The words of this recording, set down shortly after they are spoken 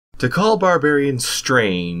To call Barbearian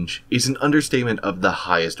strange is an understatement of the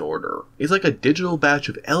highest order. It's like a digital batch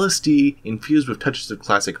of LSD infused with touches of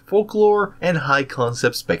classic folklore and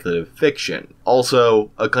high-concept speculative fiction.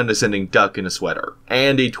 Also, a condescending duck in a sweater.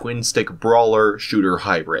 And a twin-stick brawler shooter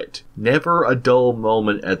hybrid. Never a dull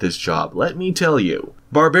moment at this job, let me tell you.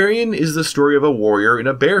 Barbearian is the story of a warrior in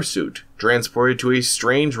a bear suit, transported to a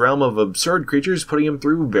strange realm of absurd creatures putting him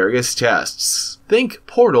through various tests. Think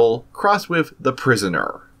Portal crossed with The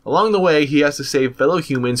Prisoner. Along the way, he has to save fellow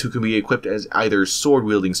humans who can be equipped as either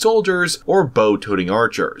sword-wielding soldiers or bow-toting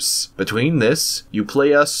archers. Between this, you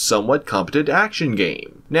play a somewhat competent action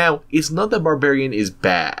game. Now, it's not that Barbearian is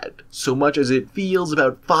bad, so much as it feels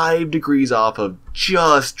about 5 degrees off of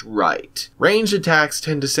just right. Ranged attacks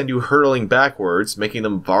tend to send you hurtling backwards, making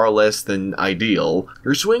them far less than ideal.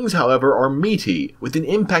 Your swings, however, are meaty, with an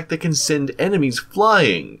impact that can send enemies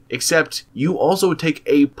flying, except you also take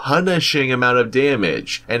a punishing amount of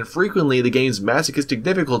damage, and frequently the game's masochistic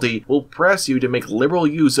difficulty will press you to make liberal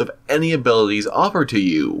use of any abilities offered to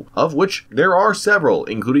you, of which there are several,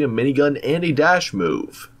 including a minigun and a dash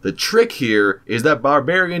move. The trick here is that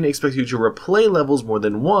Barbearian expects you to replay levels more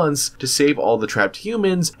than once to save all the trapped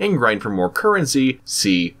humans and grind for more currency,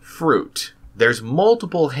 see Fruit. There's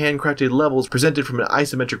multiple handcrafted levels presented from an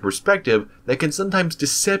isometric perspective that can sometimes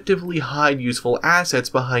deceptively hide useful assets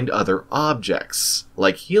behind other objects,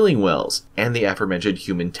 like healing wells and the aforementioned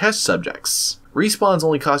human test subjects. Respawns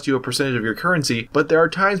only cost you a percentage of your currency, but there are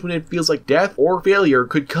times when it feels like death or failure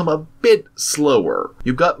could come a bit slower.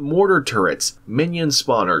 You've got mortar turrets, minion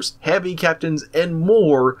spawners, heavy captains, and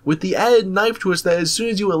more, with the added knife twist that as soon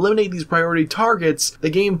as you eliminate these priority targets, the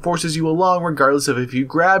game forces you along regardless of if you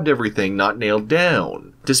grabbed everything not nailed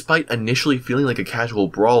down. Despite initially feeling like a casual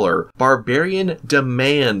brawler, Barbearian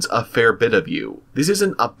demands a fair bit of you. This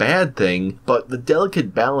isn't a bad thing, but the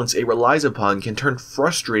delicate balance it relies upon can turn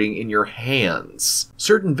frustrating in your hands.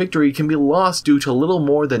 Certain victory can be lost due to little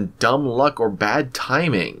more than dumb luck or bad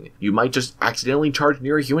timing. You might just accidentally charge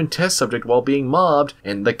near a human test subject while being mobbed,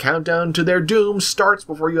 and the countdown to their doom starts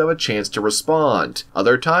before you have a chance to respond.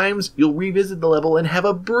 Other times, you'll revisit the level and have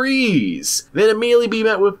a breeze, then immediately be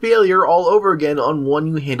met with failure all over again on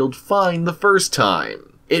one you handled fine the first time.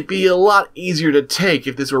 It'd be a lot easier to take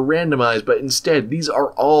if this were randomized, but instead these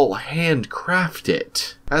are all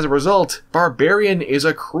handcrafted. As a result, Barbearian is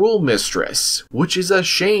a cruel mistress, which is a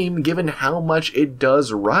shame given how much it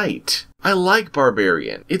does right. I like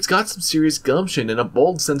Barbearian. It's got some serious gumption and a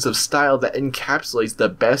bold sense of style that encapsulates the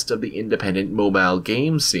best of the independent mobile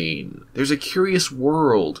game scene. There's a curious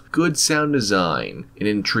world, good sound design, an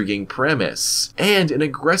intriguing premise, and an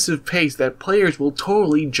aggressive pace that players will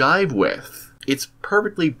totally jive with. It's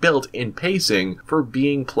perfectly built in pacing for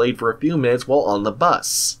being played for a few minutes while on the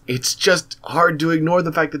bus. It's just hard to ignore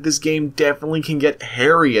the fact that this game definitely can get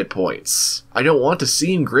hairy at points. I don't want to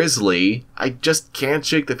seem grisly, I just can't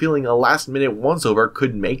shake the feeling a last minute once-over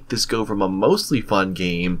could make this go from a mostly fun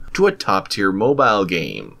game to a top-tier mobile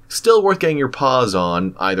game. Still worth getting your paws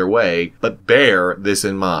on, either way, but bear this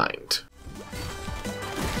in mind.